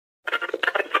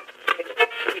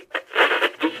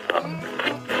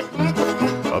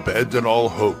Abandon all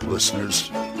hope,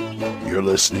 listeners. You're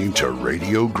listening to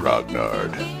Radio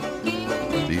Grognard,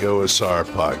 the OSR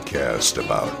podcast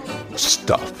about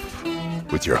stuff,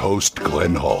 with your host,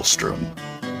 Glenn Hallstrom.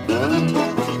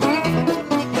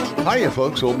 Hiya,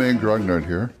 folks. Old Man Grognard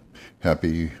here.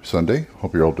 Happy Sunday.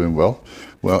 Hope you're all doing well.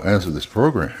 Well, as of this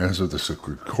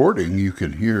recording, you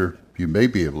may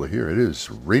be able to hear, it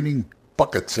is raining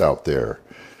buckets out there.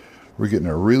 We're getting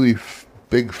a really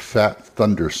big, fat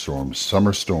thunderstorm,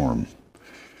 summer storm.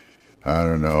 I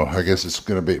don't know. I guess it's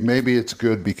going to be, maybe it's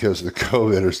good because of the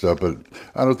COVID or stuff, but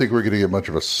I don't think we're going to get much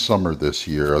of a summer this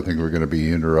year. I think we're going to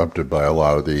be interrupted by a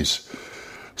lot of these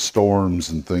storms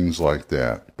and things like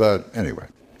that. But anyway,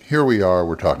 here we are.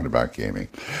 We're talking about gaming.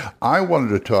 I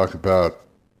wanted to talk about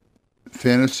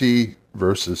fantasy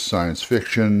versus science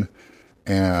fiction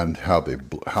and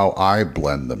how I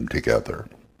blend them together.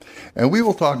 And we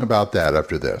will talk about that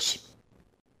after this.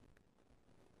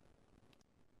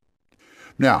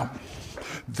 Now,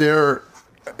 there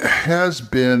has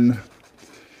been,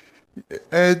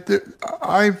 how do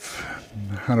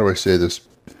I say this?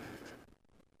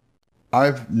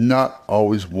 I've not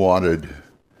always wanted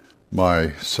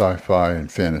my sci-fi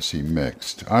and fantasy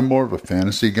mixed. I'm more of a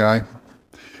fantasy guy.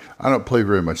 I don't play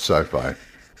very much sci-fi.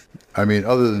 I mean,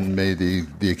 other than maybe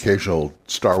the occasional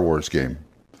Star Wars game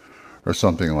or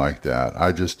something like that.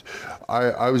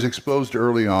 I was exposed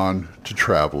early on to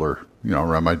Traveller,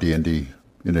 around my D&D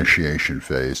initiation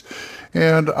phase.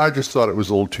 And I just thought it was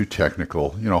a little too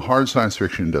technical. Hard science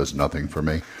fiction does nothing for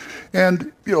me.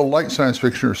 And, light science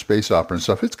fiction or space opera and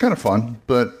stuff, it's kind of fun,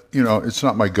 but, it's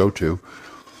not my go-to.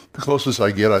 The closest I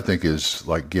get, I think, is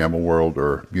like Gamma World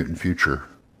or Mutant Future,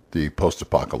 the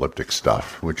post-apocalyptic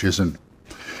stuff, which isn't,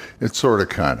 it's sort of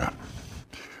kind of.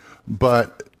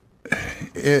 But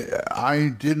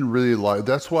I didn't really like,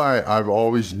 that's why I've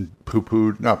always not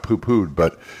poo-pooed,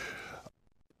 but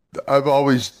I've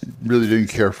always really didn't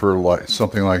care for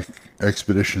something like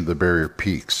Expedition to the Barrier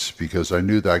Peaks, because I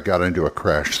knew that I got into a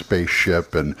crashed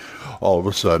spaceship and all of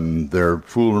a sudden they're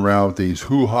fooling around with these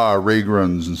hoo-ha ray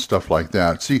guns and stuff like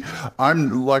that. See,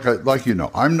 I'm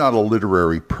I'm not a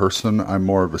literary person. I'm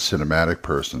more of a cinematic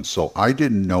person. So I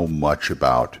didn't know much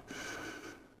about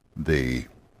the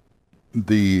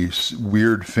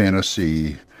weird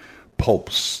fantasy, pulp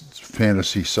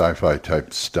fantasy sci-fi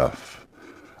type stuff.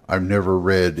 I've never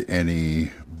read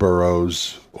any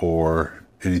Burroughs or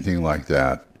anything like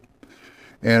that.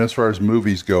 And as far as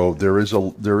movies go, there is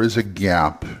a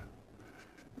gap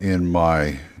in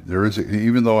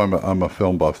even though I'm a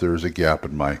film buff, there is a gap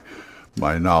in my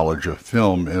knowledge of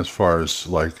film as far as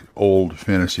like old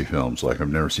fantasy films. Like I've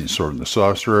never seen Sword and the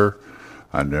Sorcerer.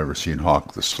 I've never seen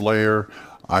Hawk the Slayer.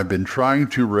 I've been trying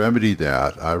to remedy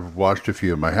that. I've watched a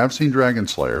few of them. I have seen Dragon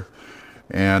Slayer.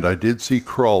 And I did see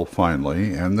Krull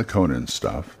finally, and the Conan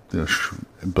stuff.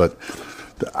 But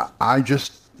I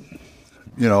just,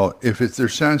 if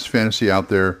there's science fantasy out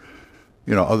there,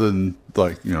 other than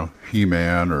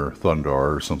He-Man or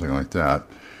Thundar or something like that,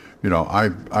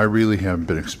 I really haven't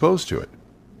been exposed to it.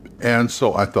 And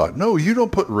so I thought, no, you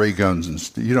don't put ray guns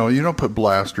and, you don't put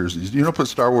blasters, you don't put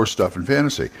Star Wars stuff in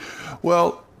fantasy.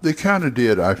 Well, they kind of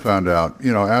did, I found out,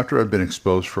 after I've been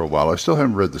exposed for a while. I still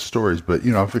haven't read the stories, but,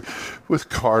 with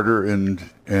Carter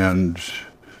and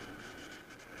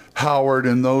Howard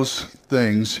and those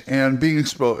things, and being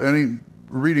exposed,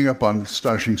 reading up on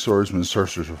Astonishing Swordsmen and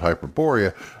Sorcerers of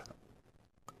Hyperborea,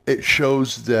 it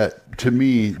shows that, to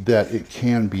me, that it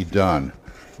can be done.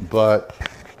 But,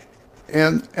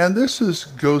 and this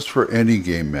goes for any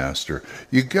game master.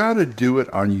 You got to do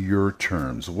it on your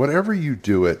terms. Whatever you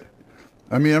do it,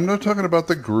 I mean, I'm not talking about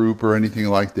the group or anything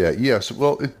like that. Yes,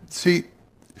 well,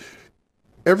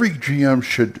 every GM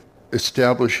should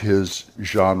establish his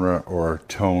genre or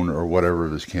tone or whatever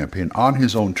of his campaign on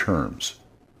his own terms.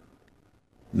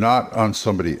 Not on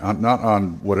not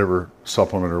on whatever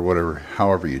supplement or whatever,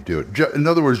 however you do it. In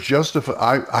other words,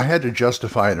 I had to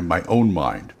justify it in my own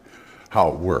mind, how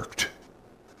it worked.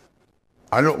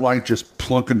 I don't like just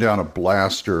plunking down a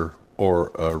blaster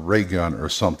or a ray gun or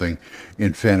something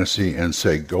in fantasy and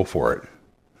say, go for it.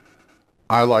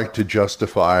 I like to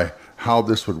justify how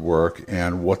this would work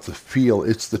and what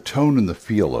it's the tone and the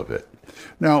feel of it.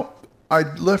 Now, I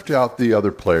left out the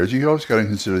other players. You always got to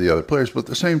consider the other players, but at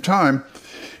the same time,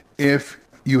 if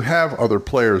you have other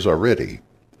players already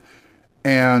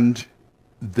and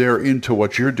they're into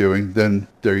what you're doing, then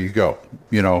there you go.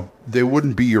 They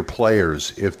wouldn't be your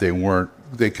players if they weren't,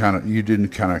 you didn't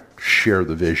kind of share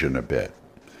the vision a bit.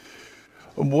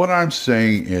 What I'm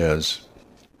saying is,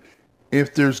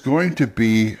 if there's going to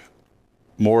be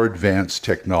more advanced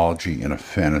technology in a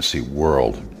fantasy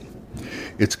world,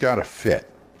 it's got to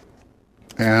fit.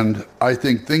 And I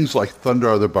think things like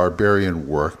Thundar the Barbarian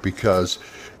work because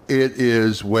it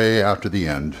is way after the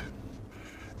end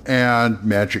and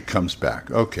magic comes back.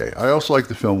 Okay. I also like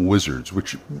the film Wizards,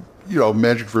 which,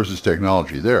 magic versus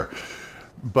technology there.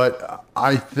 But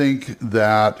I think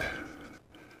that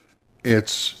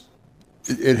it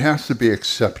has to be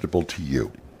acceptable to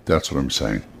you. That's what I'm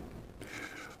saying.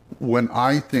 When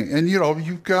I think, and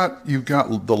you've got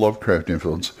the Lovecraft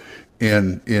influence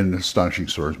in Astonishing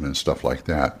Swordsman and stuff like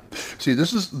that. See,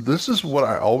 this is what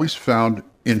I always found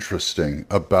interesting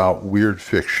about weird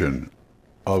fiction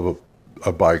of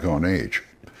a bygone age,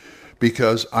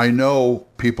 because I know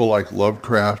people like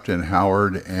Lovecraft and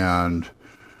Howard and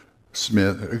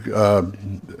Smith,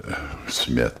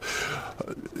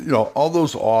 all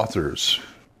those authors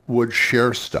would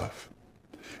share stuff.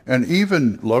 And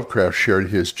even Lovecraft shared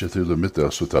his Cthulhu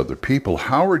mythos with other people.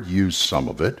 Howard used some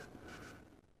of it,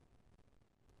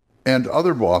 and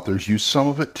other authors used some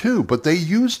of it too, but they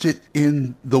used it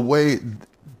in the way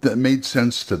that made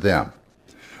sense to them.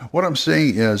 What I'm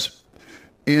saying is,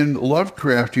 in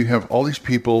Lovecraft, you have all these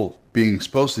people being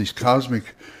exposed to these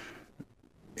cosmic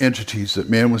entities that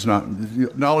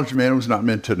knowledge man was not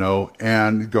meant to know,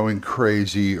 and going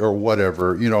crazy or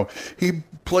whatever. He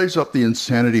plays up the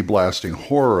insanity blasting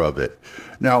horror of it.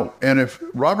 Now, and if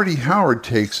Robert E. Howard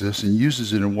takes this and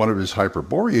uses it in one of his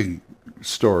Hyperborea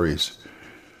stories,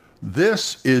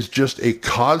 this is just a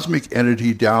cosmic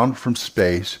entity down from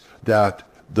space that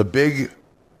the big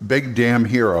damn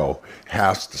hero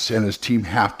and his team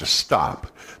have to stop.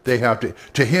 They have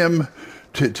to him,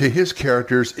 to his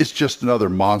characters, it's just another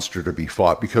monster to be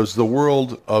fought because the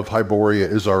world of Hyboria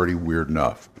is already weird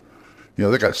enough.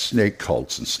 They got snake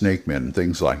cults and snake men and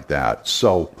things like that.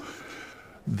 So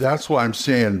that's why I'm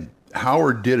saying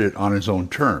Howard did it on his own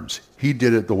terms. He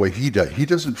did it the way he does. He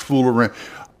doesn't fool around.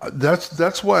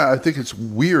 That's why I think it's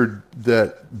weird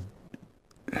that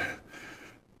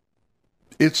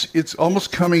it's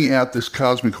almost coming at this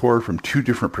cosmic horror from two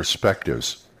different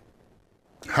perspectives.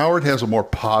 Howard has a more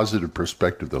positive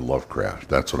perspective than Lovecraft.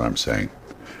 That's what I'm saying.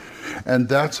 And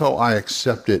that's how I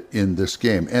accept it in this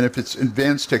game. And if it's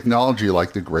advanced technology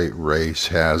like the Great Race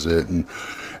has it,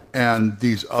 and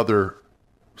these other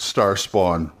Star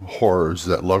Spawn horrors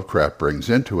that Lovecraft brings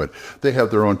into it, they have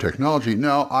their own technology.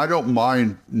 Now, I don't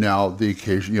mind now the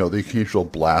occasional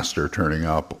blaster turning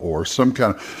up or some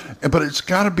kind of, but it's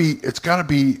got to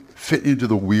be fit into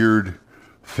the weird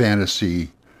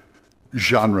fantasy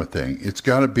genre thing. It's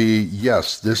got to be,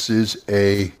 yes, this is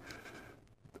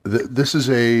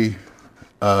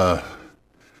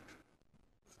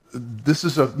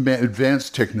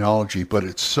advanced technology, but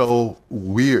it's so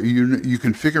weird. You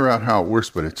can figure out how it works,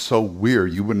 but it's so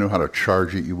weird. You wouldn't know how to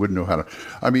charge it. You wouldn't know how to.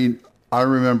 I mean, I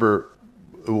remember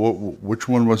which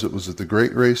one was it? Was it the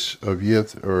Great Race of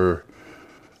Yith or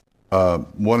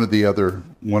one of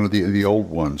the old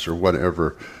ones or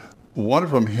whatever? One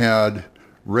of them had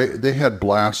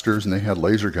blasters and they had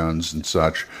laser guns and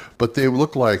such, but they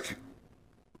looked like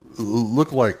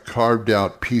carved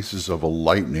out pieces of a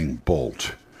lightning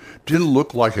bolt. Didn't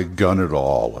look like a gun at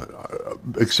all,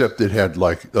 except it had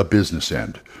like a business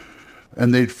end.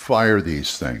 And they'd fire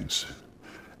these things.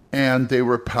 And they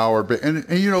were powered, and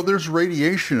there's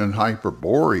radiation in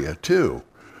Hyperborea too.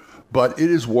 But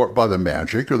it is warped by the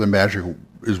magic, or the magic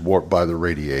is warped by the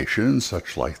radiation and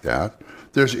such like that.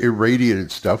 There's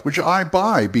irradiated stuff, which I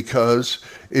buy because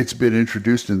it's been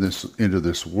introduced into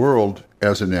this world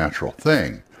as a natural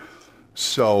thing.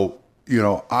 So,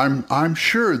 I'm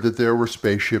sure that there were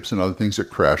spaceships and other things that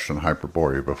crashed on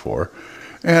Hyperborea before,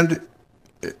 and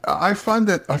I find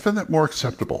that more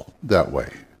acceptable that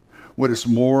way, when it's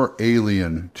more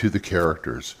alien to the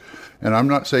characters. And I'm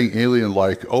not saying alien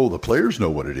like, oh, the players know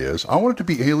what it is. I want it to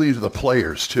be alien to the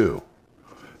players too.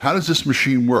 How does this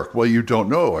machine work? Well, you don't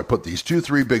know. I put these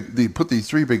three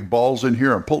big balls in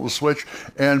here and pull the switch,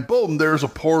 and boom, there's a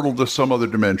portal to some other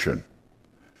dimension.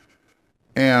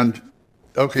 And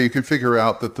okay, you can figure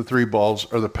out that the three balls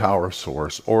are the power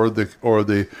source, or the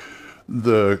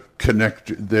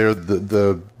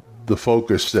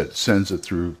focus that sends it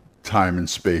through time and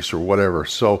space or whatever.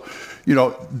 So,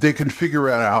 they can figure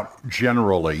it out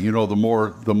generally.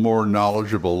 The more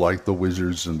knowledgeable, like the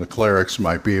wizards and the clerics,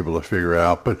 might be able to figure it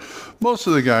out. But most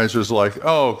of the guys are like,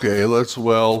 oh, okay,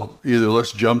 either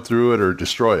let's jump through it or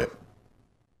destroy it.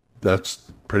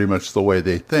 That's pretty much the way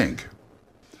they think.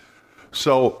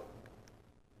 So,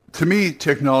 to me,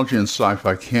 technology and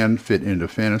sci-fi can fit into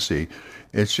fantasy.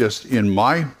 It's just, in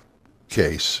my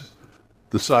case,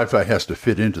 the sci-fi has to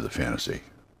fit into the fantasy.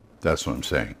 That's what I'm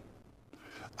saying.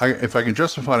 If I can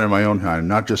justify it in my own mind,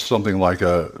 not just something like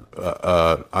a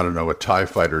TIE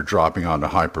fighter dropping onto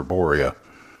Hyperborea,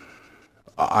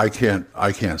 I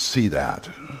can't see that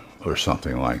or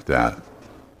something like that.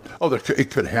 Oh, it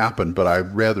could happen, but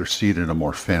I'd rather see it in a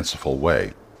more fanciful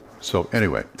way. So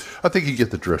anyway, I think you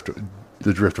get the drift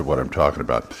of what I'm talking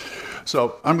about.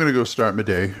 So I'm going to go start my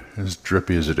day, as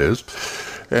drippy as it is.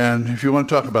 And if you want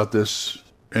to talk about this,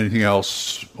 anything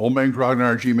else,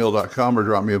 oldmangrognard@gmail.com, or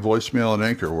drop me a voicemail on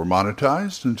Anchor. We're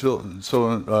monetized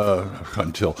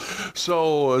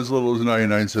so as little as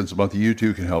 99 cents a month. You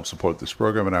too can help support this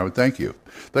program, and I would thank you.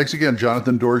 Thanks again,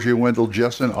 Jonathan Dorje, Wendell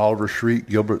Jessen, Oliver Shriek,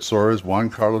 Gilbert Soares, Juan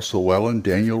Carlos Llewellyn,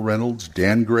 Daniel Reynolds,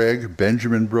 Dan Gregg,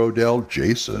 Benjamin Brodell,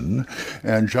 Jason,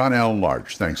 and John Allen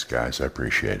Large. Thanks, guys. I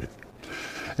appreciate it.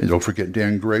 And don't forget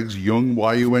Dan Gregg's Jung,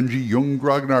 Y-U-N-G, Jung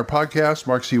Grognard podcast,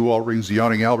 Mark C. Wallring's The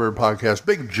Yawning Albert podcast,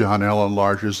 Big John Allen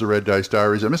Large's The Red Dice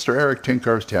Diaries, and Mr. Eric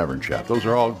Tinkar's Tavern Chat. Those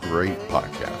are all great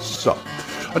podcasts. So,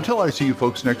 until I see you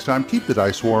folks next time, keep the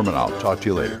dice warm, and I'll talk to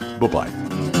you later. Bye-bye.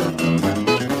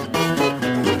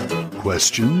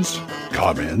 Questions?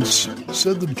 Comments?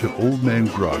 Send them to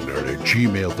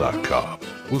oldmangrognard@gmail.com.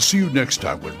 We'll see you next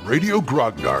time when Radio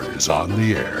Grognard is on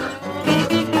the air.